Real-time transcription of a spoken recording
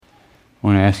I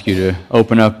want to ask you to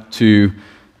open up to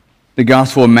the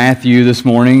Gospel of Matthew this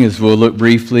morning as we'll look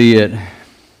briefly at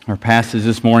our passage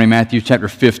this morning, Matthew chapter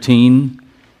 15.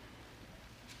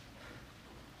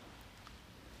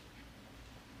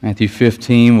 Matthew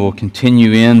 15, we'll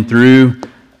continue in through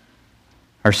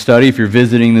our study. If you're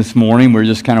visiting this morning, we're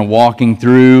just kind of walking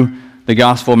through the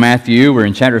Gospel of Matthew. We're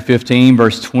in chapter 15,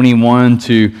 verse 21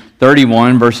 to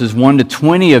 31. Verses 1 to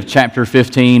 20 of chapter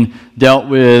 15 dealt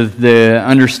with the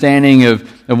understanding of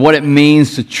what it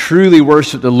means to truly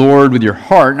worship the Lord with your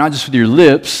heart, not just with your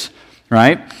lips,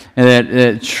 right? And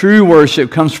that true worship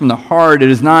comes from the heart.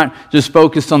 It is not just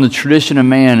focused on the tradition of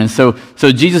man. And so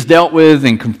Jesus dealt with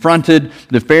and confronted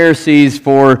the Pharisees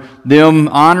for them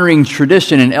honoring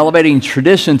tradition and elevating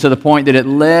tradition to the point that it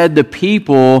led the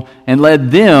people and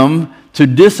led them to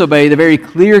disobey the very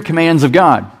clear commands of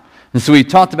God. And so we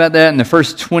talked about that in the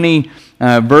first 20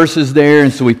 verses there.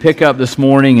 And so we pick up this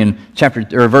morning in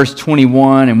verse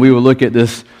 21, and we will look at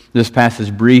this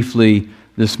passage briefly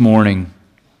this morning.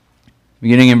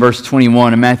 Beginning in verse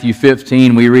 21 in Matthew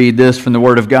 15, we read this from the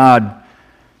Word of God.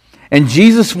 And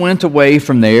Jesus went away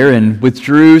from there and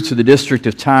withdrew to the district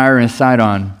of Tyre and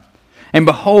Sidon. And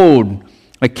behold,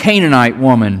 a Canaanite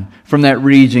woman from that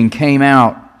region came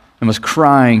out and was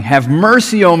crying, "Have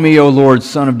mercy on me, O Lord,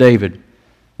 Son of David.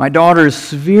 My daughter is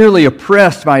severely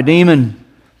oppressed by a demon."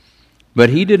 But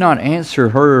he did not answer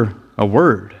her a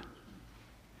word.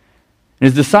 And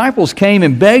his disciples came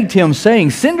and begged him,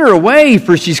 saying, "Send her away,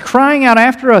 for she's crying out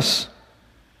after us."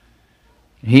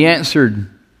 He answered,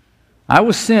 "I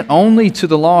was sent only to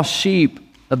the lost sheep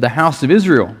of the house of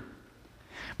Israel."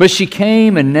 But she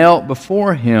came and knelt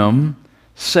before him,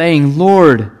 saying,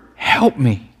 "Lord, help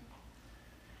me."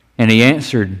 And he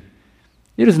answered,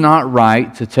 "It is not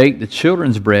right to take the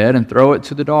children's bread and throw it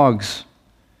to the dogs."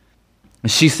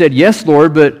 And she said, "Yes,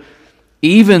 Lord, but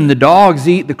even the dogs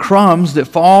eat the crumbs that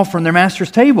fall from their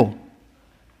master's table."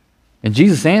 And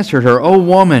Jesus answered her, "O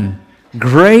woman,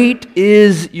 great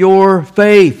is your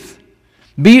faith.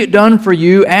 Be it done for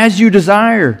you as you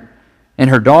desire."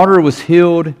 And her daughter was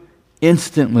healed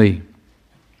instantly.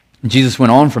 And Jesus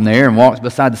went on from there and walked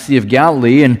beside the Sea of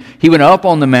Galilee, and he went up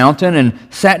on the mountain and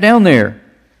sat down there.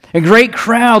 And great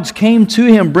crowds came to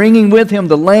him, bringing with him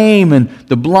the lame and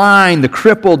the blind, the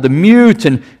crippled, the mute,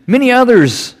 and many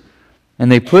others.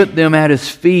 And they put them at his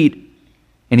feet,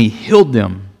 and he healed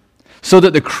them, so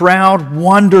that the crowd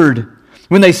wondered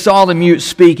when they saw the mute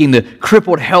speaking, the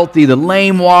crippled healthy, the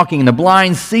lame walking, and the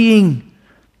blind seeing.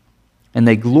 And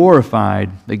they glorified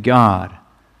the God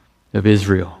of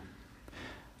Israel.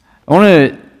 I want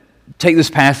to take this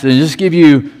passage and just give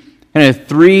you kind of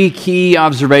three key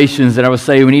observations that I would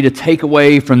say we need to take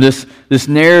away from this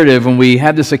narrative when we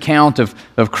have this account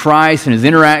of Christ and his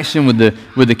interaction with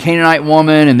the Canaanite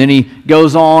woman, and then he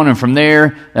goes on and from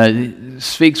there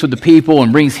speaks with the people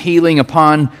and brings healing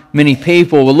upon many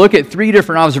people. We'll look at three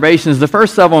different observations. The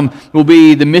first of them will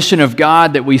be the mission of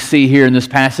God that we see here in this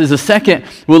passage. The second,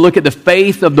 we'll look at the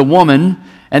faith of the woman.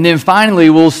 And then finally,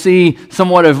 we'll see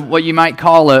somewhat of what you might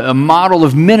call a model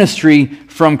of ministry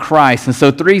from Christ. And so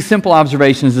three simple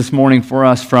observations this morning for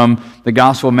us from the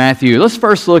Gospel of Matthew. Let's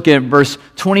first look at verse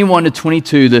 21 to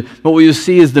 22. What we will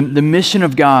see is the mission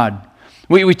of God.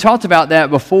 We talked about that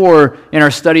before in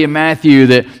our study of Matthew,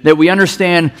 that we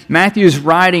understand Matthew's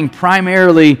writing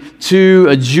primarily to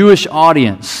a Jewish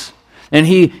audience. And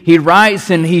he writes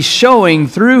and he's showing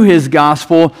through his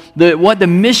gospel that what the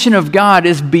mission of God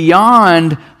is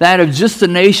beyond that of just the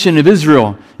nation of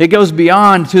Israel. It goes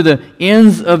beyond to the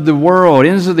ends of the world,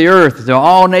 ends of the earth, to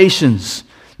all nations.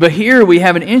 But here we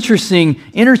have an interesting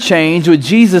interchange with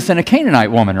Jesus and a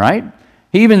Canaanite woman, right?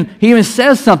 He even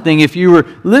says something, if you were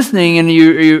listening and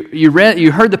you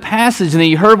heard the passage and then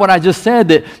you heard what I just said,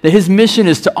 that his mission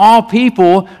is to all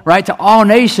people, right, to all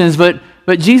nations, but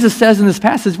Jesus says in this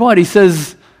passage what? He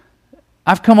says,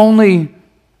 "I've come only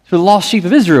to the lost sheep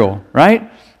of Israel,"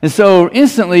 right? And so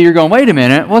instantly you're going, wait a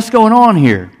minute, what's going on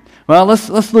here? Well,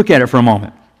 let's look at it for a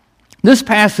moment. This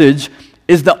passage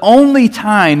is the only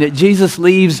time that Jesus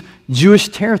leaves Jewish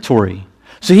territory.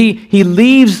 So he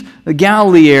leaves the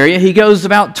Galilee area. He goes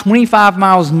about 25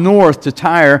 miles north to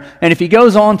Tyre, and if he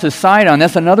goes on to Sidon,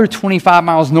 that's another 25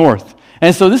 miles north.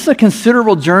 And so this is a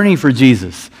considerable journey for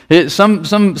Jesus. Some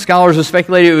scholars have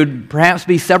speculated it would perhaps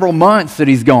be several months that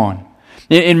he's gone.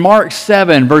 In Mark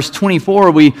 7, verse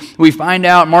 24, we find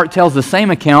out, Mark tells the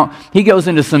same account. He goes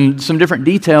into some different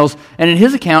details, and in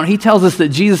his account, he tells us that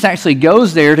Jesus actually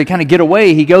goes there to kind of get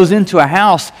away. He goes into a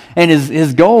house, and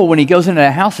his goal when he goes into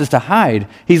a house is to hide.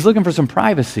 He's looking for some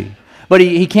privacy. But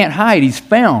he can't hide. He's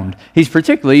found. He's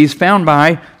found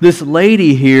by this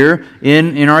lady here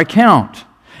in our account.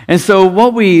 And so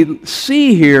what we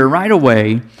see here right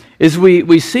away is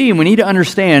we see and we need to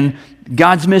understand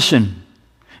God's mission.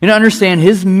 You need to understand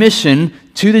His mission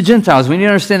to the Gentiles. We need to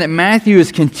understand that Matthew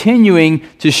is continuing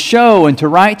to show and to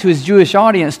write to his Jewish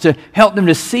audience to help them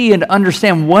to see and to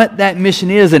understand what that mission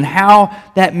is and how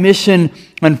that mission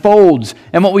unfolds.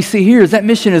 And what we see here is that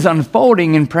mission is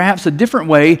unfolding in perhaps a different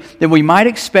way than we might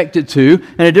expect it to,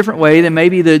 and a different way than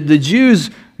maybe the Jews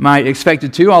might expect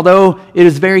it to, although it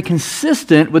is very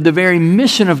consistent with the very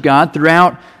mission of God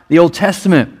throughout the Old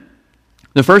Testament.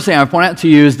 The first thing I point out to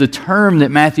you is the term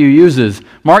that Matthew uses.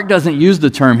 Mark doesn't use the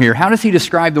term here. How does he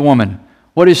describe the woman?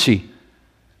 What is she?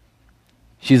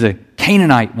 She's a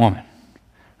Canaanite woman.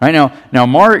 Right now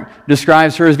Mark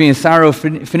describes her as being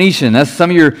Syro-Phoenician. That's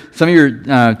some of your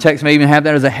texts may even have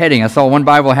that as a heading. I saw one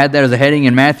Bible had that as a heading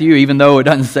in Matthew, even though it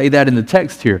doesn't say that in the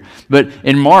text here. But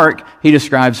in Mark, he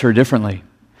describes her differently.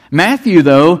 Matthew,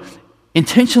 though,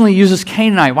 intentionally uses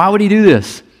Canaanite. Why would he do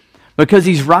this? Because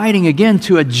he's writing again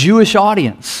to a Jewish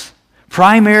audience,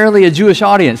 primarily a Jewish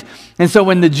audience. And so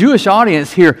when the Jewish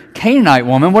audience hear Canaanite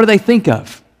woman, what do they think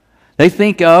of? They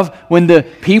think of when the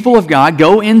people of God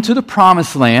go into the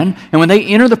promised land, and when they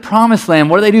enter the promised land,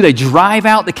 what do? They drive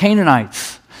out the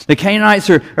Canaanites. The Canaanites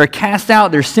are cast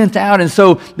out, they're sent out. And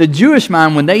so the Jewish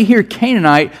mind, when they hear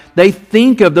Canaanite, they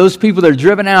think of those people that are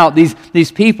driven out,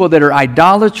 these people that are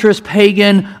idolatrous,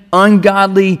 pagan,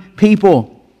 ungodly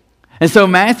people. And so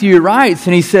Matthew writes,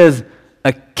 and he says,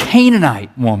 a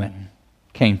Canaanite woman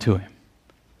came to him.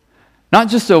 Not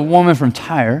just a woman from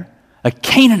Tyre, a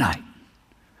Canaanite.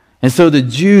 And so the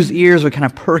Jews' ears would kind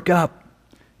of perk up.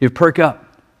 They'd perk up.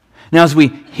 Now, as we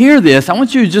hear this, I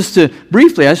want you just to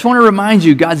briefly, I just want to remind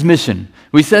you God's mission.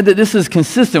 We said that this is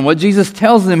consistent. What Jesus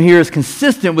tells them here is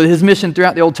consistent with His mission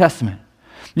throughout the Old Testament.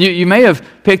 You may have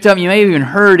picked up, you may have even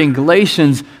heard in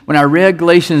Galatians, when I read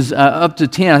Galatians up to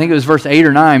 10, I think it was verse 8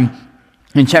 or 9,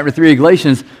 in chapter 3 of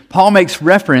Galatians, Paul makes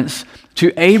reference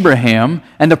to Abraham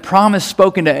and the promise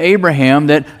spoken to Abraham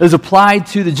that is applied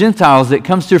to the Gentiles, that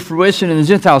comes to fruition in the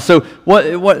Gentiles. So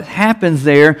what happens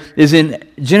there is in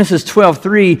Genesis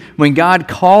 12:3, when God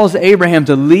calls Abraham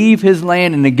to leave his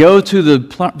land and to go to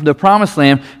the promised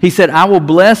land, He said, I will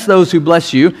bless those who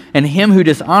bless you, and him who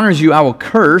dishonors you I will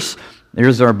curse.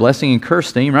 There's our blessing and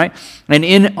curse theme, right? And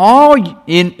in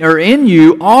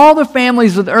you all the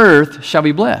families of the earth shall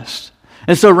be blessed.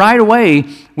 And so right away,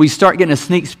 we start getting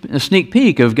a sneak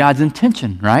peek of God's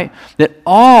intention, right? That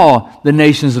all the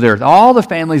nations of the earth, all the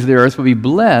families of the earth will be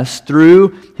blessed through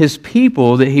His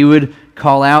people that He would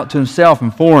call out to Himself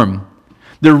and form.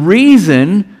 The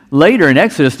reason, later in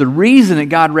Exodus, the reason that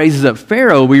God raises up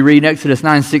Pharaoh, we read in Exodus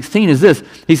 9:16, is this.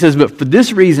 He says, but for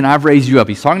this reason I've raised you up.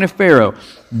 He's talking to Pharaoh.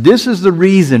 This is the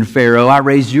reason, Pharaoh, I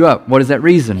raised you up. What is that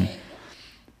reason?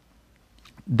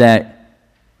 That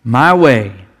my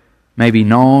way may be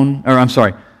known,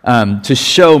 to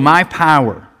show my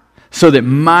power, so that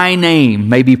my name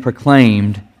may be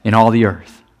proclaimed in all the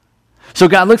earth. So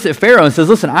God looks at Pharaoh and says,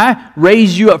 listen, I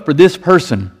raised you up for this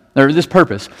person, or this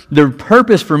purpose. The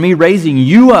purpose for me raising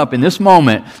you up in this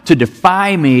moment to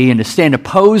defy me and to stand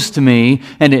opposed to me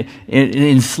and to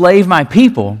enslave my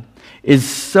people is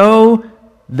so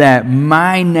that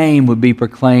my name would be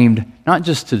proclaimed not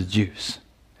just to the Jews,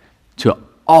 to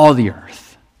all the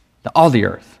earth. To all the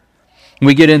earth.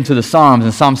 We get into the Psalms,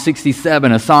 in Psalm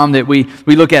 67, a psalm that we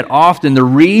look at often. The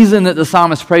reason that the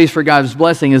psalmist prays for God's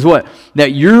blessing is what?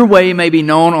 That your way may be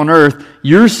known on earth,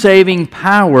 your saving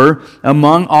power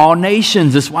among all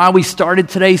nations. That's why we started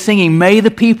today singing, May the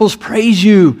peoples praise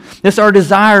you. That's our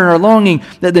desire and our longing,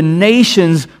 that the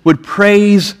nations would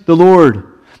praise the Lord.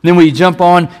 Then we jump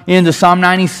on into Psalm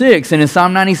 96, and in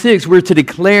Psalm 96, we're to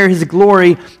declare His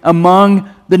glory among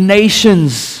the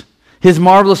nations. His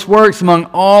marvelous works among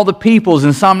all the peoples.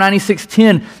 In Psalm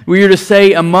 96:10, we are to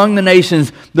say among the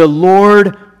nations, the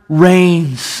Lord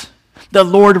reigns. The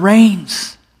Lord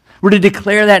reigns. We're to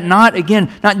declare that not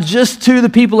just to the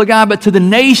people of God, but to the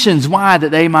nations. Why?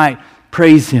 That they might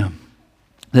praise Him.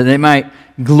 That they might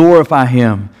glorify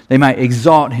Him. They might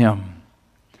exalt Him.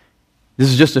 This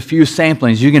is just a few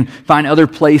samplings. You can find other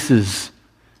places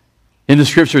in the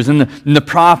Scriptures, in the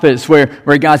prophets, where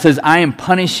God says, I am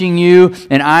punishing you,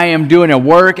 and I am doing a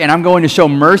work, and I'm going to show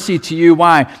mercy to you.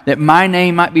 Why? That my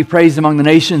name might be praised among the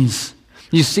nations.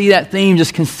 You see that theme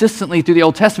just consistently through the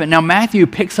Old Testament. Now Matthew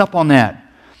picks up on that.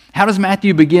 How does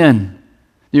Matthew begin?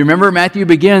 Do you remember Matthew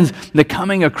begins the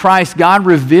coming of Christ? God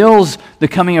reveals the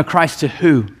coming of Christ to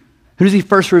who? Who does He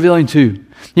first reveal Him to?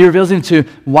 He reveals Him to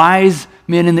wise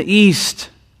men in the East.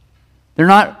 They're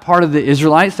not part of the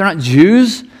Israelites. They're not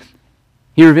Jews.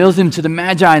 He reveals Him to the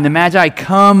Magi, and the Magi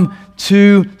come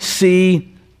to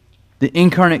see the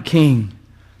incarnate King.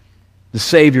 the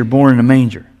Savior born in a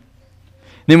manger.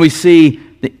 Then we see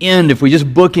the end, if we just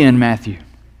bookend Matthew.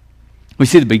 We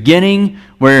see the beginning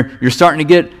where you're starting to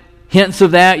get hints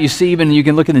of that. You see, even you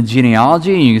can look at the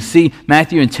genealogy and you can see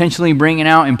Matthew intentionally bringing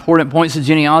out important points of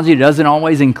genealogy. It doesn't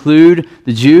always include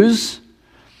the Jews.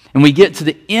 And we get to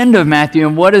the end of Matthew,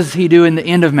 and what does he do in the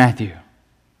end of Matthew?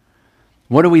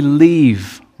 What do we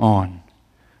leave on?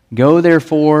 Go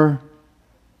therefore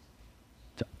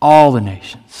to all the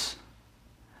nations.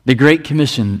 The Great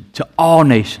Commission to all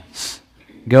nations.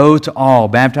 Go to all,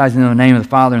 baptizing in the name of the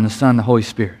Father and the Son and the Holy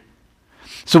Spirit.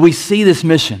 So we see this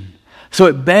mission. So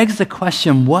it begs the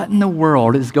question, what in the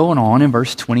world is going on in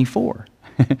verse 24?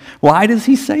 Why does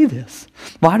he say this?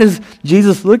 Why does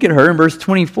Jesus look at her in verse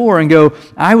 24 and go,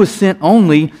 I was sent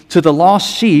only to the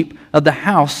lost sheep of the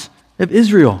house of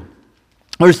Israel?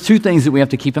 There's two things that we have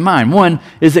to keep in mind. One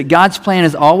is that God's plan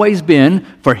has always been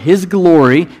for His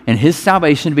glory and His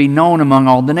salvation to be known among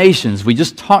all the nations. We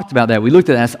just talked about that. We looked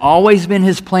at that. It's always been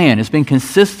His plan. It's been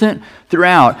consistent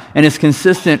throughout, and it's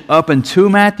consistent up until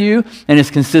Matthew, and it's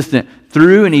consistent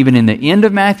through and even in the end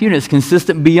of Matthew, and it's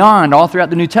consistent beyond all throughout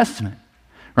the New Testament.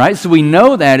 Right? So we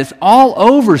know that. It's all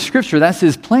over Scripture. That's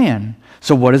His plan.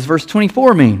 So what does verse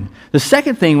 24 mean? The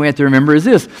second thing we have to remember is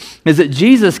this, is that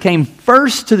Jesus came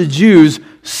first to the Jews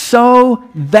so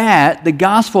that the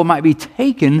gospel might be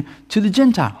taken to the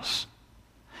Gentiles.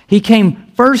 He came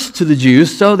first to the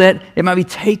Jews so that it might be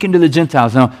taken to the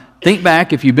Gentiles. Now, think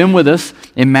back, if you've been with us,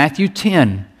 in Matthew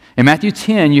 10. In Matthew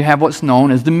 10, you have what's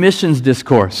known as the missions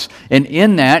discourse. And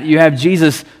in that, you have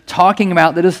Jesus talking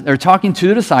to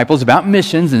the disciples about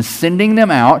missions and sending them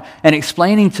out and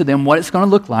explaining to them what it's going to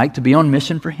look like to be on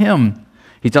mission for Him.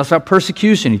 He talks about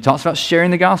persecution. He talks about sharing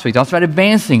the gospel. He talks about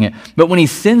advancing it. But when He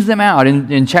sends them out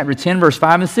in chapter 10, verse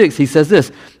 5 and 6, He says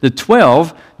this, the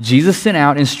 12, Jesus sent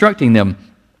out instructing them,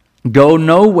 go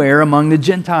nowhere among the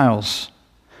Gentiles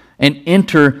and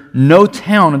enter no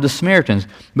town of the Samaritans,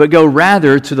 but go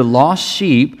rather to the lost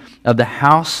sheep of the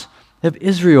house of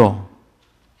Israel.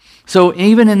 So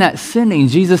even in that sending,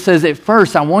 Jesus says at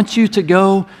first, I want you to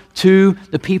go to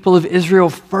the people of Israel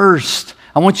first.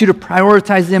 I want you to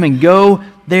prioritize them and go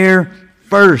there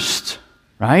first,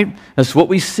 right? That's what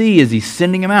we see as He's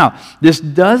sending them out. This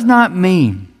does not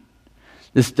mean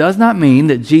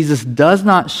that Jesus does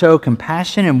not show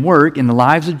compassion and work in the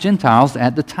lives of Gentiles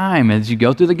at the time as you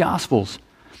go through the Gospels.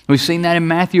 We've seen that in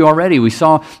Matthew already.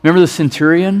 Remember the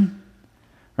centurion?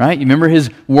 Right? You remember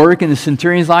his work in the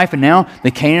centurion's life and now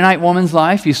the Canaanite woman's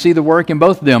life? You see the work in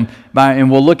both of them. And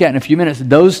we'll look at in a few minutes,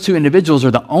 those two individuals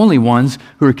are the only ones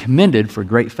who are commended for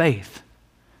great faith.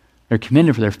 They're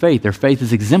commended for their faith. Their faith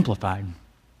is exemplified.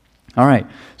 All right.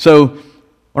 So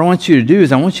what I want you to do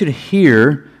is I want you to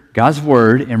hear God's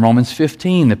Word in Romans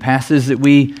 15, the passage that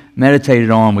we meditated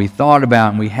on, we thought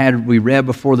about, and we read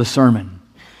before the sermon.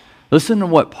 Listen to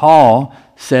what Paul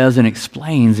says and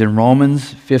explains in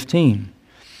Romans 15.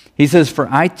 He says, for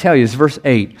I tell you, this is verse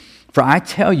 8, for I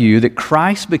tell you that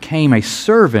Christ became a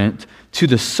servant to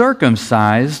the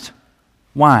circumcised.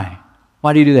 Why?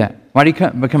 Why do you do that? Why did He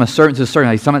become a servant to the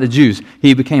circumcised? He's talking about the Jews.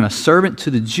 He became a servant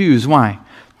to the Jews. Why?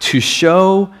 To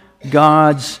show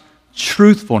God's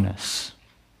truthfulness.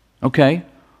 Okay,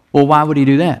 well, why would He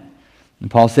do that? And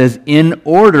Paul says, in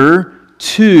order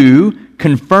to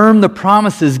confirm the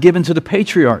promises given to the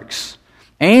patriarchs,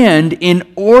 and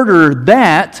in order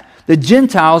that the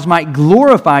Gentiles might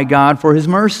glorify God for His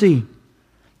mercy.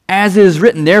 As it is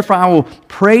written, therefore I will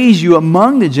praise you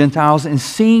among the Gentiles and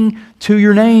sing to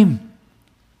your name.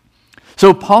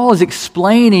 So Paul is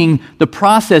explaining the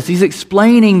process. He's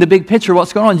explaining the big picture of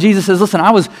what's going on. Jesus says, listen,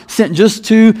 I was sent just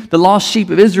to the lost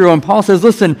sheep of Israel. And Paul says,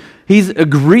 listen, he's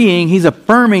agreeing, he's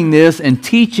affirming this and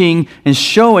teaching and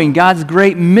showing God's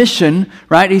great mission,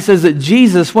 right? He says that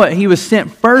Jesus, he was sent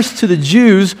first to the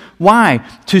Jews. Why?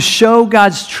 To show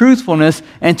God's truthfulness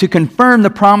and to confirm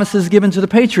the promises given to the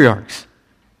patriarchs.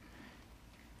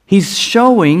 He's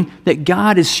showing that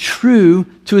God is true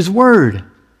to His Word.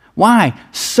 Why?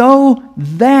 So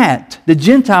that the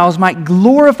Gentiles might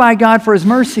glorify God for His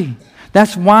mercy.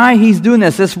 That's why He's doing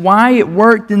this. That's why it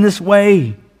worked in this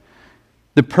way.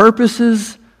 The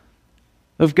purposes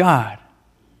of God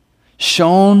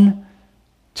shown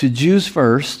to Jews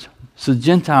first, so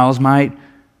Gentiles might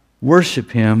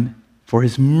worship Him for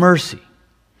His mercy.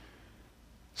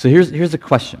 So here's the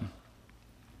question.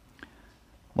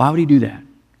 Why would He do that?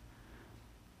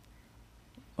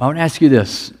 I would ask you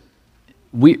this.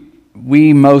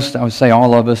 Most, I would say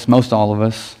all of us, most all of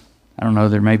us, I don't know,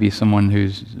 there may be someone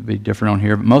who's be different on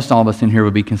here, but most all of us in here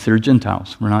would be considered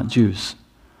Gentiles. We're not Jews.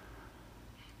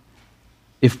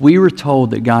 If we were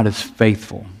told that God is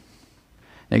faithful,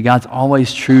 that God's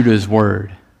always true to His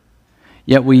Word,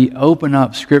 Yet we open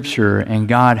up Scripture and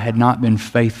God had not been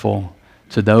faithful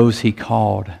to those he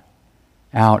called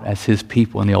out as his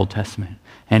people in the Old Testament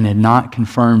and had not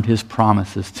confirmed his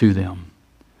promises to them.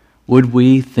 Would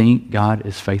we think God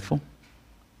is faithful?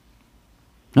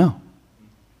 No.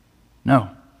 No.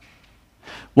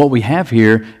 What we have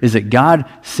here is that God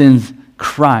sends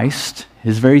Christ,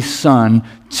 his very Son,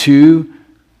 to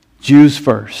Jews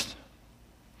first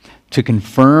to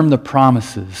confirm the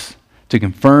promises, to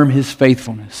confirm his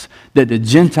faithfulness, that the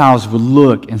Gentiles would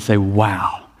look and say,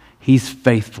 wow, he's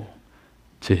faithful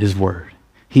to his word.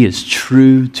 He is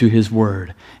true to his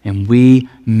word. And we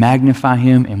magnify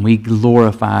him and we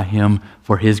glorify him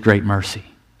for his great mercy.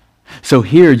 So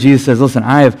here Jesus says, listen,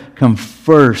 I have come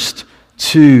first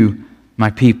to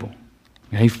my people.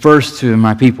 Okay, first to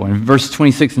my people. In verse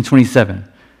 26 and 27,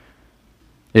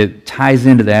 it ties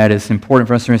into that. It's important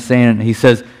for us to understand. He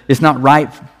says, it's not right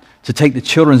to take the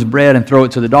children's bread and throw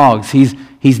it to the dogs.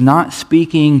 He's not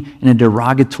speaking in a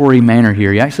derogatory manner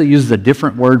here. He actually uses a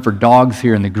different word for dogs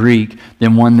here in the Greek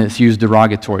than one that's used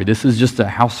derogatory. This is just a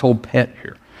household pet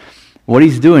here. What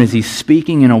he's doing is he's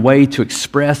speaking in a way to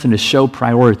express and to show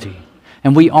priority.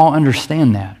 And we all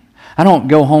understand that. I don't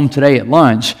go home today at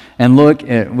lunch and look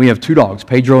at, we have two dogs,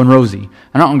 Pedro and Rosie.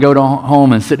 I don't go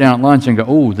home and sit down at lunch and go,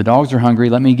 oh, the dogs are hungry.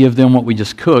 Let me give them what we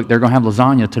just cooked. They're going to have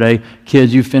lasagna today.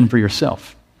 Kids, you fend for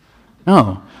yourself.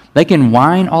 No. They can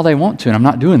whine all they want to, and I'm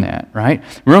not doing that, right?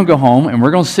 We're going to go home, and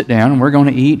we're going to sit down, and we're going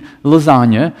to eat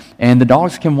lasagna, and the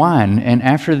dogs can whine, and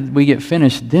after we get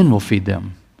finished, then we'll feed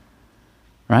them,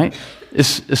 right?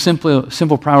 It's a simple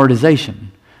prioritization,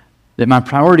 that my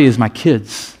priority is my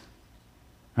kids,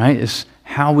 right? It's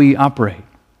how we operate.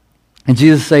 And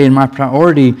Jesus is saying, my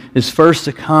priority is first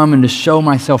to come and to show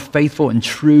myself faithful and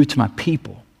true to my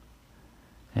people,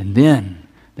 and then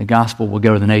the gospel will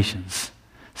go to the nations.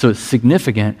 So it's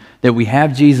significant that we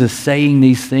have Jesus saying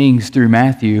these things through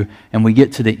Matthew, and we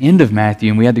get to the end of Matthew,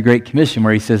 and we have the Great Commission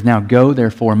where he says, now go,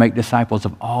 therefore, make disciples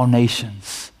of all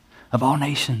nations,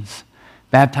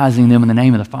 baptizing them in the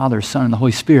name of the Father, Son, and the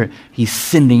Holy Spirit. He's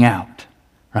sending out,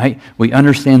 right? We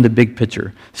understand the big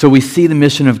picture. So we see the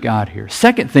mission of God here.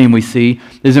 Second thing we see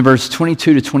is in verse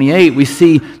 22 to 28, we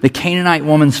see the Canaanite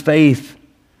woman's faith.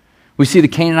 We see the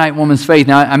Canaanite woman's faith.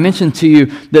 Now, I mentioned to you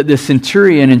that the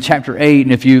centurion in chapter 8,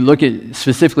 and if you look at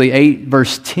specifically 8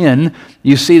 verse 10,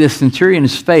 you see the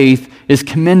centurion's faith is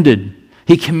commended.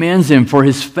 He commends him for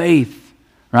his faith,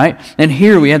 right? And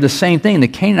here we have the same thing. The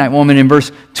Canaanite woman in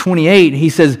verse 28, he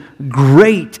says,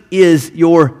 great is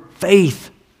your faith.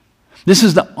 This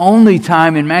is the only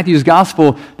time in Matthew's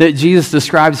gospel that Jesus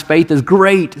describes faith as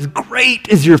great. As great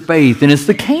is your faith. And it's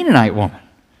the Canaanite woman.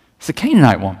 It's the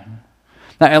Canaanite woman.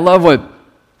 Now, I love what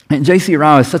J.C.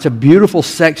 Ryle has such a beautiful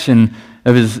section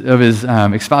of his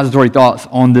expository thoughts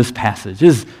on this passage. It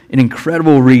is an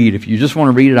incredible read. If you just want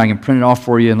to read it, I can print it off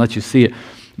for you and let you see it.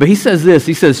 But he says this.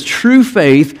 He says, true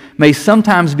faith may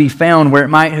sometimes be found where it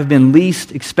might have been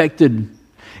least expected.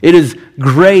 It is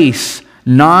grace,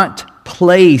 not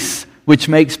place, which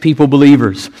makes people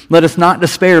believers. Let us not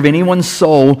despair of anyone's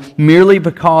soul merely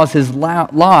because his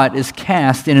lot is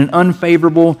cast in an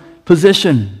unfavorable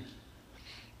position.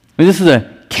 I mean, this is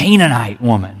a Canaanite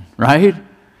woman, right?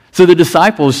 So the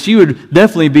disciples, she would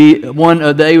definitely be one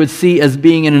that they would see as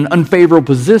being in an unfavorable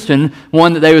position,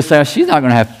 one that they would say, oh, she's not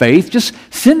going to have faith. Just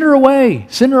send her away.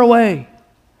 Send her away.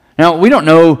 Now, we don't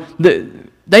know,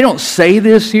 they don't say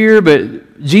this here,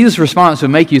 but Jesus' response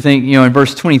would make you think, in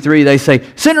verse 23, they say,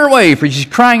 send her away, for she's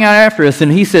crying out after us.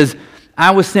 And he says,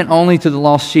 I was sent only to the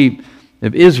lost sheep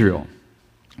of Israel.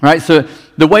 Right? So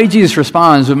the way Jesus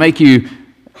responds would make you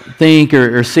think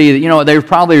or see that, they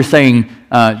probably are saying,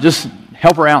 just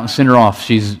help her out and send her off.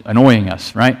 She's annoying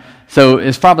us, right? So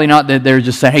it's probably not that they're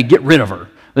just saying, hey, get rid of her.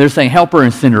 They're saying, help her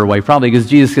and send her away. Probably because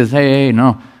Jesus says, hey,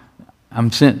 no,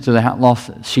 I'm sent to the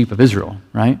lost sheep of Israel,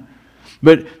 right?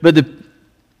 But the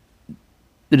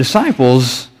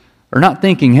disciples are not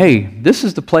thinking, hey, this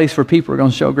is the place where people are going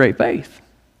to show great faith.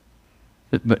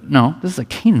 But no, this is a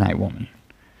Canaanite woman.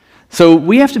 So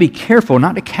we have to be careful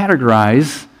not to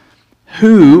categorize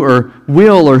who or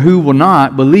who will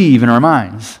not believe in our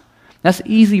minds. That's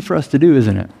easy for us to do,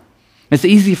 isn't it? It's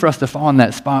easy for us to fall in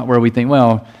that spot where we think,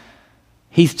 well,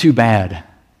 he's too bad.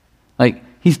 Like,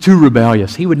 he's too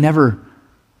rebellious. He would never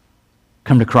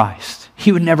come to Christ.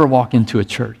 He would never walk into a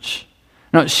church.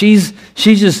 No, she's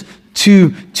just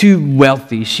too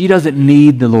wealthy. She doesn't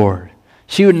need the Lord.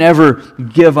 She would never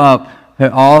give up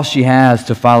all she has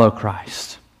to follow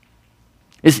Christ.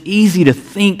 It's easy to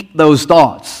think those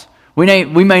thoughts. We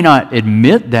may not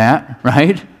admit that,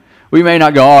 right? We may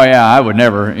not go, oh yeah, I would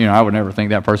never think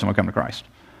that person would come to Christ,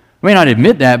 We may not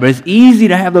admit that, but it's easy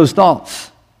to have those thoughts.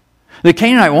 The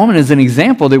Canaanite woman is an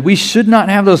example that we should not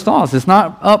have those thoughts. It's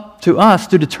not up to us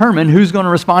to determine who's going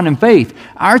to respond in faith.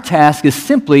 Our task is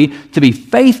simply to be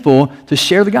faithful to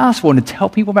share the gospel and to tell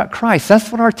people about Christ.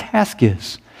 That's what our task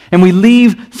is. And we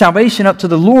leave salvation up to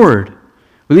the Lord.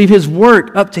 We leave His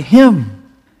work up to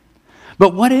Him.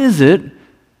 But what is it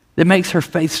that makes her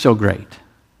faith so great?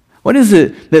 What is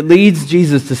it that leads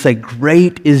Jesus to say,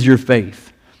 "Great is your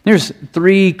faith"? There's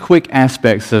 3 quick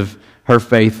aspects of her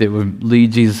faith that would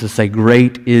lead Jesus to say,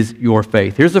 "Great is your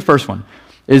faith." Here's the first one.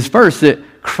 Is first that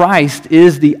Christ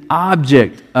is the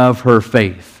object of her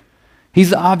faith. He's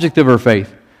the object of her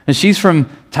faith. And she's from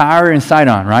Tyre and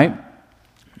Sidon, right?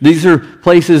 These are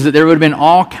places that there would have been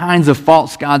all kinds of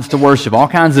false gods to worship, all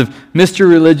kinds of mystery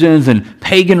religions and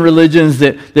pagan religions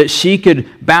that she could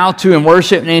bow to and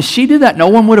worship. And if she did that, no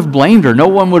one would have blamed her. No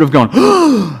one would have gone,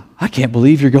 "Oh, I can't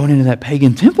believe you're going into that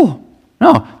pagan temple."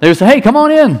 No, they would say, "Hey, come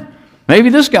on in. Maybe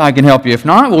this guy can help you. If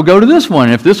not, we'll go to this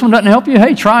one. If this one doesn't help you,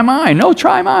 hey, try mine. No,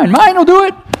 try mine. Mine will do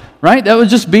it." Right? That would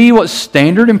just be what's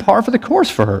standard and par for the course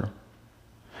for her.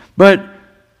 But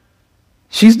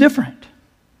she's different.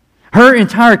 Her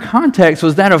entire context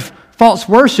was that of false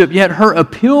worship, yet her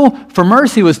appeal for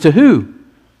mercy was to who?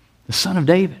 The Son of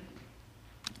David.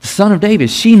 The Son of David.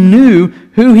 She knew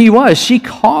who He was. She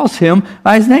calls Him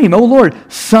by His name. "Oh Lord,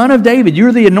 Son of David,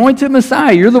 you're the anointed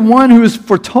Messiah. You're the one who is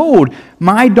foretold.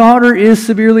 My daughter is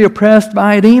severely oppressed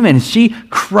by a demon." She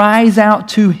cries out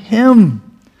to Him.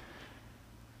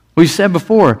 We've said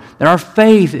before that our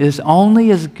faith is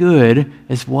only as good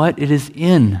as what it is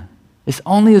in. It's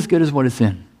only as good as what it's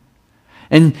in.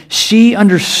 And she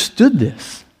understood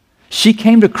this. She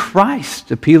came to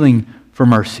Christ appealing for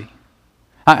mercy.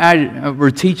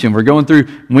 We're teaching. We're going through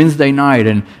Wednesday night,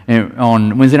 and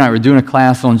on Wednesday night we're doing a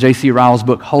class on J.C. Ryle's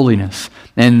book, Holiness.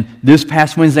 And this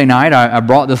past Wednesday night, I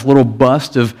brought this little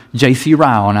bust of J.C.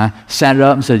 Ryle, and I sat it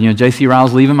up and said, J.C.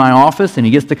 Ryle's leaving my office, and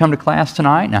he gets to come to class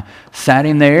tonight. And I sat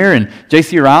him there, and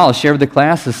J.C. Ryle, I shared with the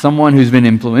class, as someone who's been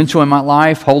influential in my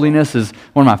life. Holiness is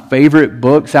one of my favorite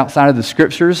books outside of the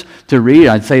Scriptures to read.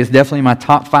 I'd say it's definitely my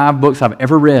top 5 books I've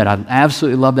ever read. I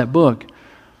absolutely love that book.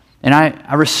 And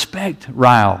I respect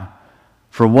Ryle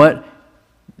for what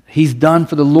he's done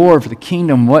for the Lord, for the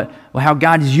kingdom, how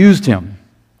God's used him.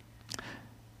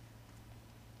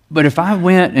 But if I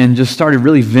went and just started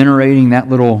really venerating that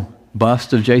little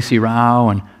bust of J.C. Ryle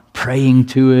and praying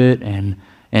to it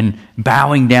and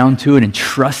bowing down to it and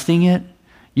trusting it,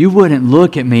 you wouldn't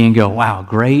look at me and go, "Wow,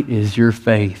 great is your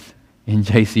faith in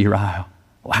J.C. Ryle.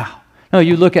 Wow." No,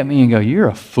 you look at me and go, "You're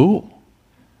a fool.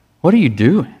 What are you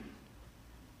doing?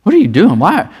 What are you doing?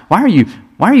 Why are you,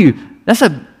 that's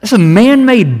a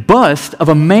man-made bust of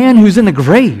a man who's in the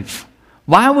grave.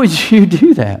 Why would you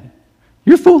do that?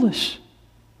 You're foolish."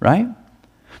 Right?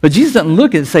 But Jesus doesn't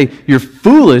look at it and say, "You're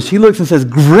foolish." He looks and says,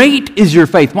 "Great is your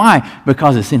faith." Why?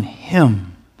 Because it's in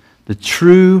Him, the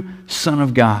true Son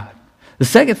of God. The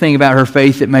second thing about her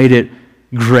faith that made it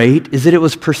great is that it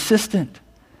was persistent.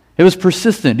 It was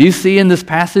persistent. Do you see in this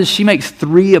passage, she makes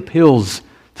 3 appeals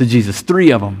to Jesus,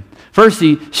 3 of them. First,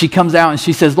 she comes out and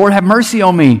she says, "Lord, have mercy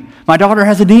on me. My daughter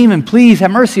has a demon. Please have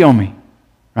mercy on me."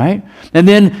 Right? And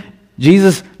then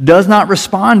Jesus does not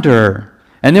respond to her.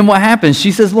 And then what happens?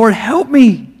 She says, "Lord, help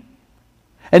me."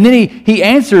 And then he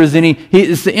answers, and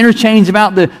it's the interchange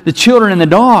about the children and the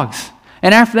dogs.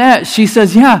 And after that, she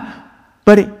says, "Yeah,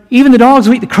 but even the dogs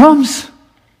will eat the crumbs.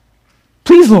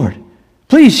 Please, Lord,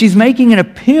 please." She's making an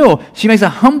appeal. She makes a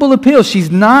humble appeal. She's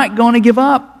not going to give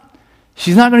up.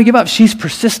 She's not going to give up. She's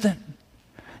persistent.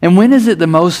 And when is it the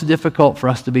most difficult for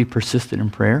us to be persistent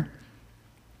in prayer?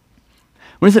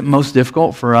 When is it most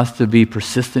difficult for us to be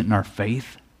persistent in our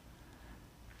faith?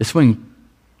 It's when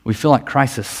we feel like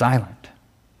Christ is silent.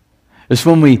 It's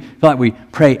when we feel like we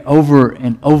pray over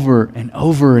and over and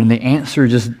over and the answer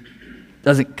just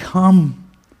doesn't come.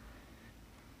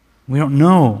 We don't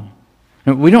know.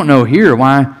 We don't know here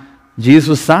why Jesus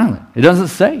was silent. It doesn't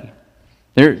say.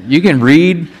 You can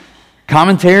read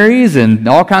commentaries and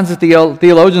all kinds of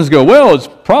theologians go, "Well, it's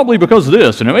probably because of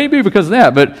this and it may be because of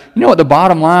that." But you know what the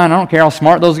bottom line, I don't care how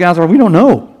smart those guys are, we don't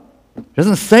know. It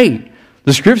doesn't say.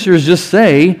 The Scriptures just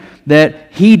say that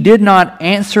He did not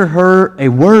answer her a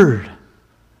word.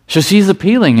 So she's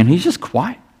appealing, and He's just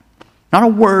quiet. Not a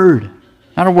word.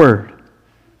 Not a word.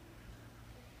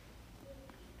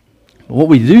 But what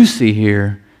we do see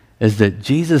here is that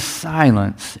Jesus'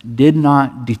 silence did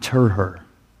not deter her.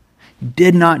 He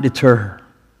did not deter her.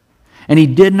 And He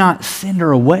did not send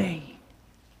her away.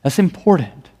 That's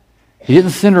important. He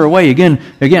didn't send her away. Again,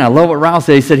 I love what Ryle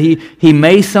said. He said he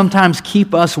may sometimes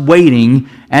keep us waiting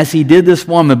as he did this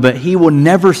woman, but he will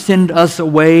never send us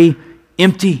away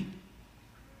empty.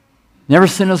 Never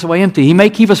send us away empty. He may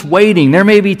keep us waiting. There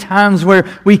may be times where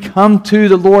we come to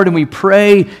the Lord and we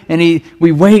pray and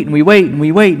we wait and we wait and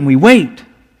we wait and we wait.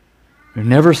 He'll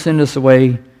never send us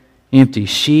away empty.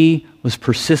 She was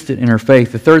persistent in her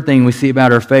faith. The third thing we see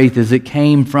about her faith is it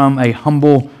came from a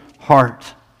humble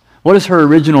heart. What is her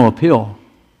original appeal?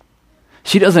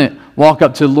 She doesn't walk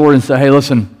up to the Lord and say, hey,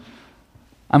 listen,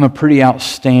 I'm a pretty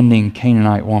outstanding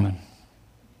Canaanite woman.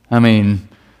 I mean,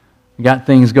 got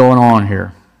things going on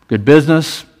here. Good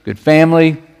business, good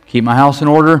family, keep my house in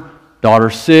order,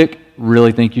 daughter's sick,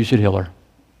 really think you should heal her.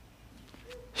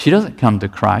 She doesn't come to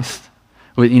Christ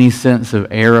with any sense of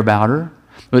air about her,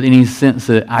 with any sense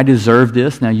that I deserve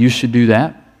this, now you should do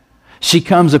that. She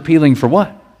comes appealing for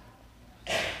what?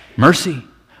 Mercy.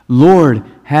 Lord,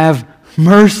 have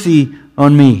mercy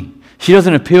on me. She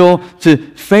doesn't appeal to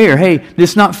fair. Hey,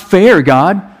 it's not fair,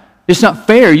 God. It's not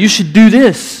fair. You should do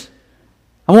this.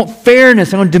 I want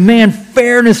fairness. I want to demand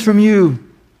fairness from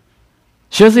you.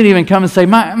 She doesn't even come and say,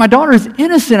 my daughter is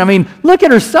innocent. I mean, look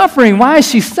at her suffering. Why is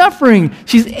she suffering?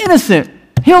 She's innocent.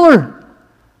 Heal her.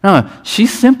 No, she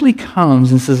simply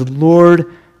comes and says,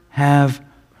 Lord, have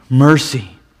mercy.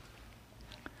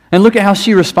 And look at how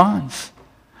she responds.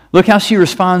 Look how she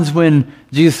responds when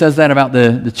Jesus says that about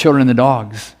the children and the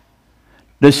dogs.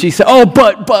 Does she say, oh,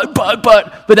 but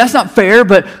that's not fair,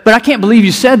 but I can't believe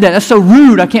you said that. That's so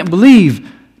rude. I can't believe.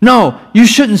 No, you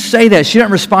shouldn't say that. She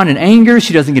doesn't respond in anger.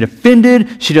 She doesn't get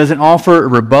offended. She doesn't offer a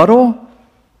rebuttal.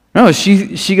 No,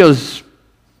 she goes,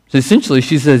 essentially,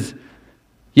 she says,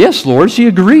 yes, Lord. She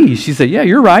agrees. She said, yeah,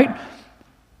 you're right.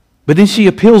 But then she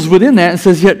appeals within that and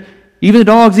says, yet even the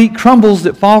dogs eat crumbles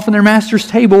that fall from their master's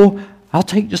table. I'll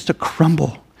take just a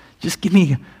crumble. Just give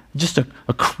me just a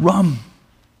crumb.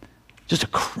 Just a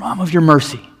crumb of your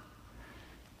mercy.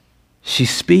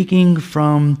 She's speaking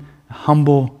from a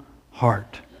humble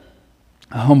heart.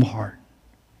 A humble heart.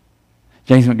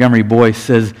 James Montgomery Boyce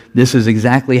says this is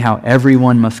exactly how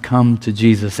everyone must come to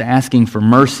Jesus, asking for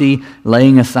mercy,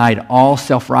 laying aside all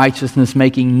self-righteousness,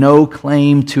 making no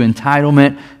claim to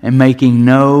entitlement, and making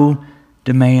no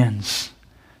demands.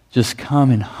 Just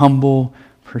come in humble,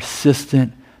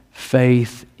 persistent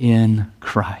faith in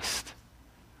Christ.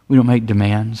 We don't make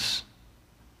demands.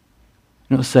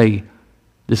 We don't say,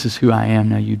 this is who I am,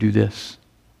 now you do this.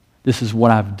 This is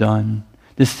what I've done.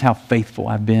 This is how faithful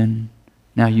I've been.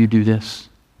 Now you do this.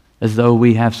 As though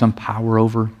we have some power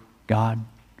over God.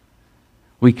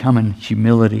 We come in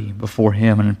humility before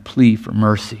Him and plea for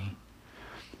mercy.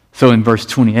 So in verse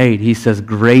 28, he says,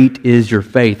 great is your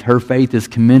faith. Her faith is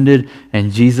commended,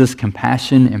 and Jesus'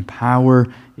 compassion and power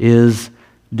is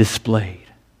displayed.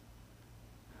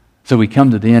 So we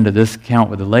come to the end of this account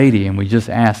with the lady, and we just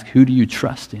ask, who do you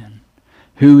trust in?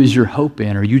 Who is your hope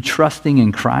in? Are you trusting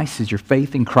in Christ? Is your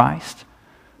faith in Christ?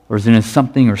 Or is it in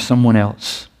something or someone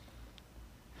else?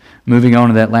 Moving on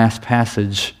to that last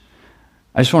passage,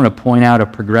 I just want to point out a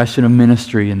progression of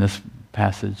ministry in this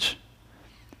passage.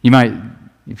 You might,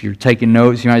 if you're taking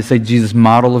notes, you might say Jesus'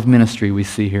 model of ministry we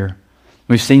see here.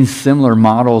 We've seen similar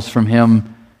models from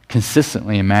Him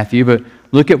consistently in Matthew, but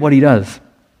look at what He does.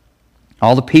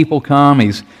 All the people come.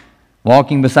 He's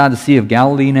walking beside the Sea of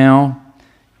Galilee now.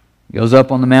 He goes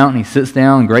up on the mountain, he sits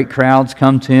down, and great crowds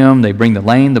come to him. They bring the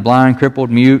lame, the blind,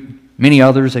 crippled, mute, many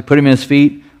others. They put him in his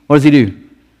feet. What does he do?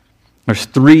 There's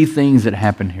three things that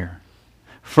happen here.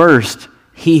 First,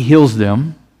 he heals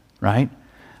them, right?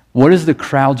 What is the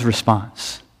crowd's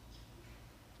response?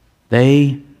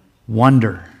 They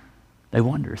wonder. They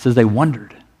wonder. It says they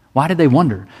wondered. Why did they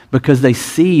wonder? Because they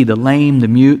see the lame, the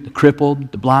mute, the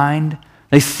crippled, the blind.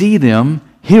 They see them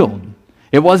healed.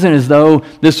 It wasn't as though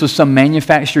this was some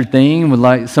manufactured thing with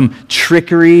like some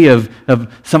trickery of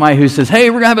somebody who says, hey,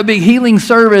 we're going to have a big healing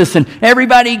service, and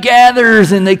everybody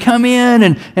gathers and they come in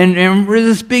and we're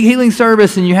this big healing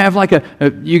service, and you have like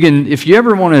you can, if you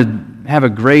ever want to have a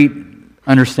great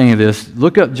understanding of this,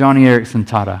 look up Johnny Erickson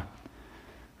Tata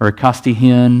or Costi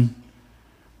Hinn.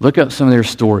 Look up some of their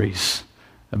stories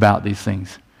about these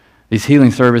things. These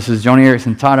healing services. Johnny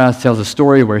Erickson Tata tells a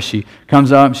story where she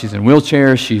comes up, she's in a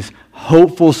wheelchair, she's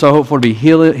hopeful, so hopeful to be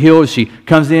healed. She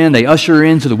comes in, they usher her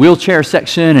into the wheelchair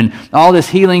section, and all this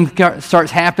healing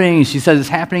starts happening. She says it's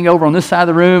happening over on this side of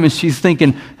the room, and she's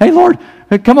thinking, hey, Lord,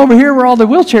 come over here where all the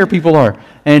wheelchair people are.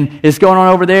 And it's going on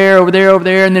over there,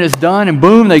 and then it's done, and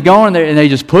boom, they go and they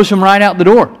just push them right out the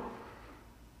door.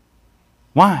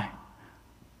 Why?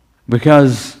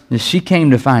 Because she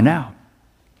came to find out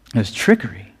it was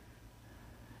trickery.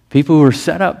 People who were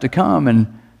set up to come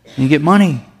and get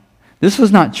money. This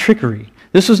was not trickery.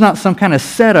 This was not some kind of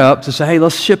setup to say, hey,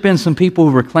 let's ship in some people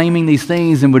who were claiming these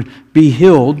things and would be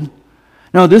healed.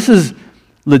 No, this is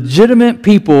legitimate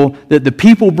people that the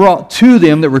people brought to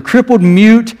them that were crippled,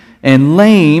 mute, and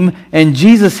lame, and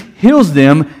Jesus heals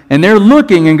them, and they're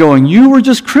looking and going, you were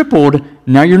just crippled,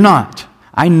 now you're not.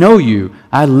 I know you.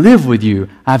 I live with you.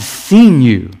 I've seen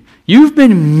you. You've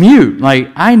been mute.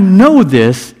 Like, I know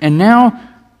this, and now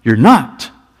you're not.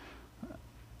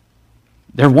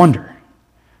 They're wonder.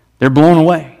 They're blown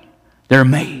away. They're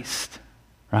amazed,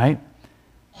 right?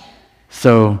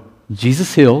 So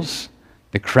Jesus heals,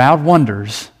 the crowd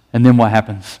wonders, and then what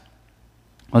happens?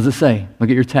 What does it say? Look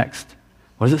at your text.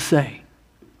 What does it say?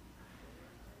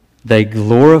 They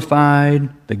glorified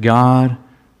the God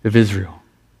of Israel.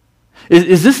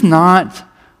 Is this not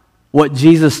what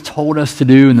Jesus told us to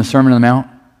do in the Sermon on the Mount?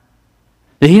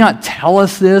 Did he not tell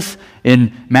us this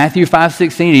in Matthew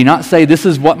 5:16? Did he not say, this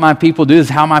is what my people do, this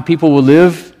is how my people will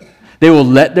live? They will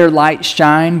let their light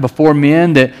shine before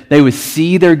men, that they would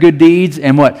see their good deeds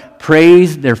and what?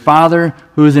 Praise their Father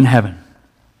who is in heaven.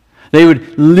 They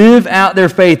would live out their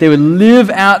faith. They would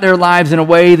live out their lives in a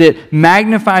way that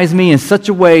magnifies me in such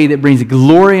a way that brings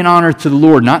glory and honor to the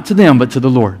Lord, not to them, but to the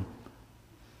Lord.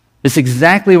 It's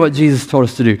exactly what Jesus told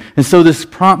us to do. And so this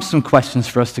prompts some questions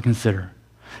for us to consider.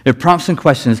 It prompts some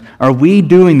questions. Are we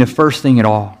doing the first thing at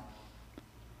all?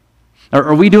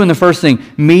 Are we doing the first thing,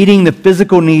 meeting the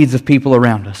physical needs of people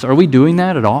around us? Are we doing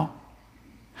that at all?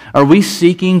 Are we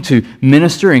seeking to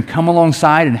minister and come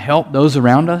alongside and help those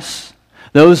around us?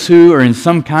 Those who are in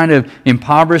some kind of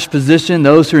impoverished position,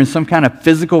 those who are in some kind of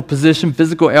physical position,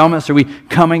 physical ailments, are we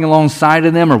coming alongside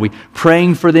of them? Are we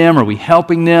praying for them? Are we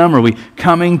helping them? Are we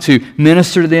coming to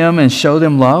minister to them and show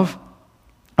them love?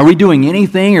 Are we doing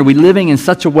anything? Are we living in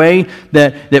such a way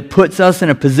that puts us in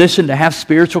a position to have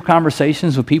spiritual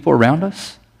conversations with people around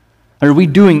us? Are we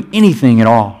doing anything at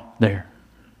all there?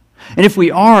 And if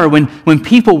we are, when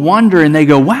people wonder and they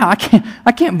go, wow,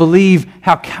 I can't believe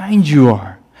how kind you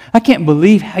are. I can't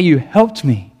believe how you helped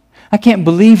me. I can't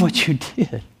believe what you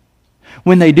did.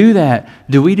 When they do that,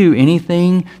 do we do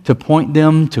anything to point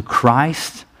them to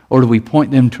Christ, or do we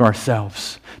point them to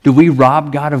ourselves? Do we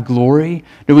rob God of glory?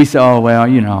 Do we say, oh, well,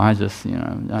 that's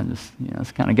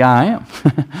the kind of guy I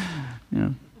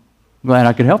am. Glad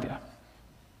I could help you.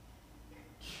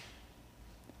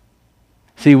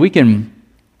 See, we can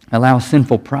allow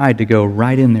sinful pride to go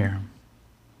right in there.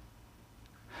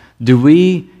 Do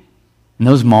we, in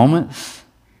those moments,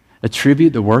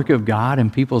 attribute the work of God in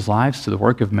people's lives to the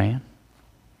work of man?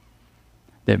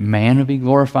 That man will be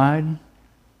glorified,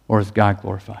 or is God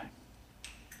glorified?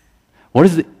 What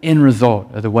is the end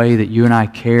result of the way that you and I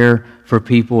care for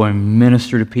people and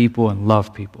minister to people and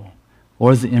love people?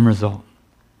 What is the end result?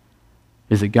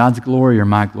 Is it God's glory or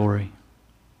my glory?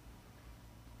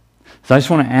 So I just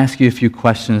want to ask you a few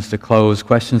questions to close,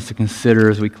 questions to consider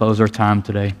as we close our time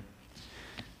today.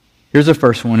 Here's the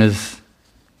first one is,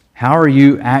 how are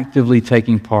you actively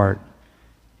taking part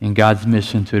in God's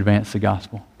mission to advance the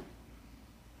gospel?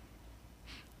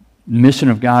 The mission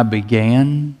of God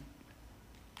began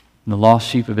in the lost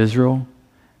sheep of Israel,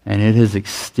 and it has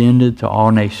extended to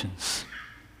all nations.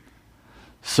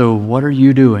 So what are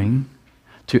you doing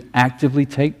to actively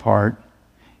take part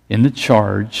in the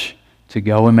charge to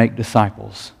go and make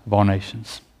disciples of all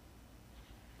nations?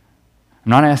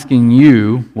 I'm not asking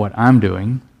you what I'm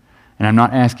doing, and I'm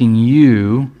not asking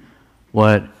you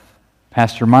what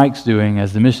Pastor Mike's doing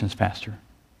as the missions pastor.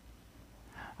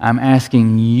 I'm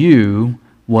asking you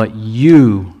what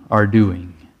you are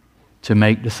doing to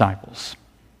make disciples.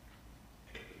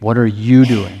 What are you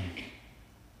doing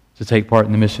to take part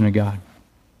in the mission of God?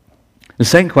 The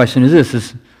second question is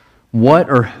this, what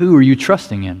or who are you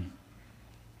trusting in?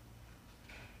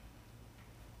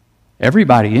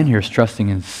 Everybody in here is trusting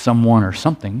in someone or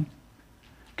something.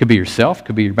 Could be yourself,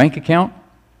 could be your bank account.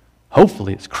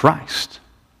 Hopefully it's Christ.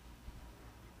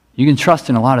 You can trust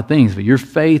in a lot of things, but your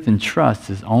faith and trust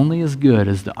is only as good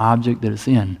as the object that it's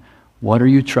in. What are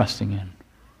you trusting in?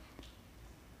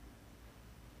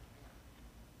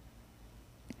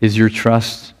 Is your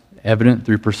trust evident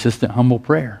through persistent, humble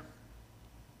prayer?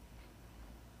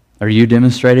 Are you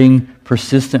demonstrating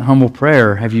persistent, humble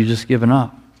prayer, or have you just given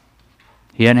up?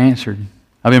 He hadn't answered.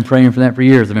 I've been praying for that for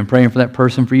years. I've been praying for that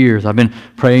person for years. I've been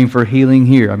praying for healing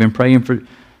here. I've been praying for...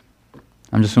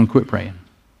 I'm just going to quit praying.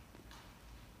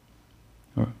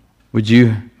 Or would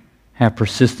you have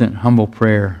persistent, humble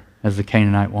prayer as the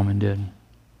Canaanite woman did?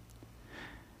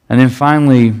 And then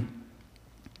finally,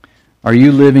 are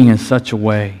you living in such a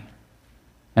way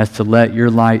as to let your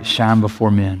light shine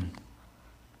before men,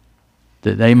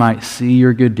 that they might see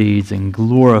your good deeds and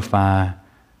glorify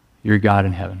your God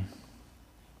in heaven?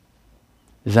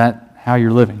 Is that how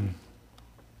you're living?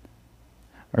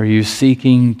 Are you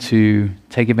seeking to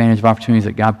take advantage of opportunities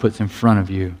that God puts in front of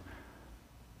you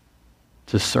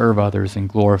to serve others and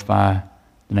glorify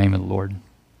the name of the Lord?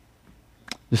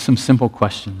 Just some simple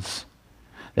questions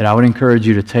that I would encourage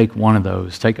you to take one of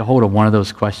those. Take a hold of one of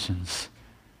those questions.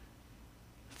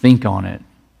 Think on it.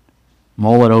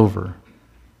 Mull it over.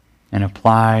 And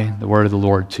apply the word of the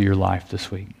Lord to your life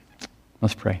this week.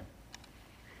 Let's pray.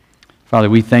 Father,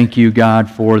 we thank you,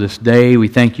 God, for this day. We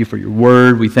thank you for your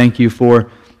word. We thank you for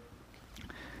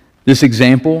this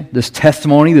example, this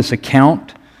testimony, this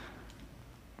account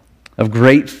of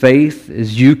great faith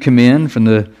as you commend from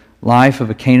the life of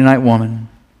a Canaanite woman.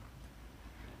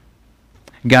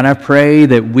 God, I pray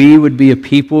that we would be a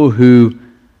people who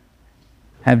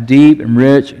have deep and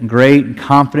rich and great and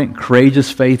confident and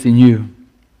courageous faith in you.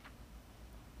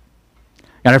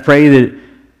 God, I pray that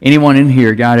anyone in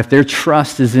here, God, if their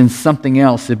trust is in something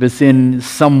else, if it's in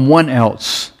someone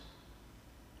else,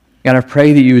 God, I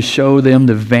pray that you would show them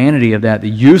the vanity of that, the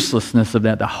uselessness of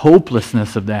that, the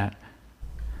hopelessness of that.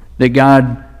 That,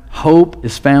 God, hope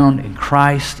is found in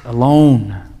Christ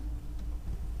alone.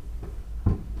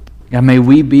 God, may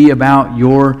we be about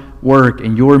your work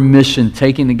and your mission,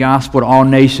 taking the gospel to all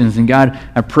nations. And God,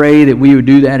 I pray that we would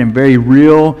do that in very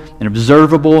real and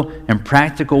observable and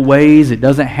practical ways. It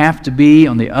doesn't have to be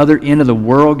on the other end of the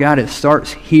world, God. It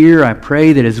starts here. I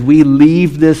pray that as we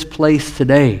leave this place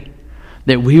today,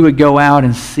 that we would go out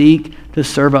and seek to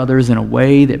serve others in a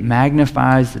way that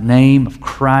magnifies the name of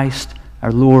Christ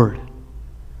our Lord.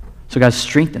 So God,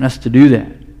 strengthen us to do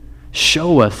that.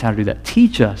 Show us how to do that.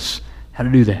 Teach us how to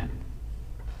do that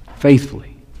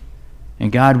faithfully.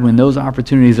 And God, when those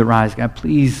opportunities arise, God,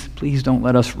 please don't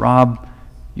let us rob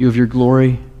you of your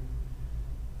glory.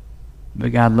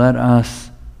 But God, let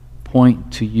us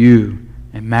point to you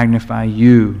and magnify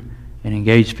you and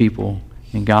engage people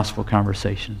in gospel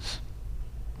conversations.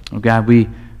 Oh God, we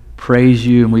praise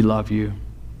you and we love you.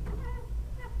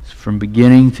 From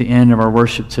beginning to end of our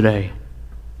worship today,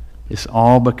 it's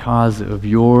all because of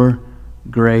your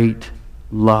great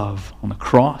love on the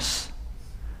cross,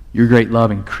 your great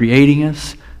love in creating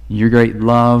us, your great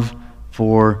love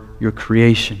for your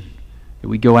creation, that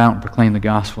we go out and proclaim the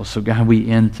gospel. So God, we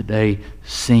end today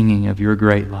singing of your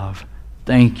great love.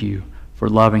 Thank you for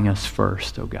loving us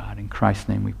first, oh God. In Christ's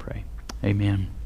name we pray. Amen.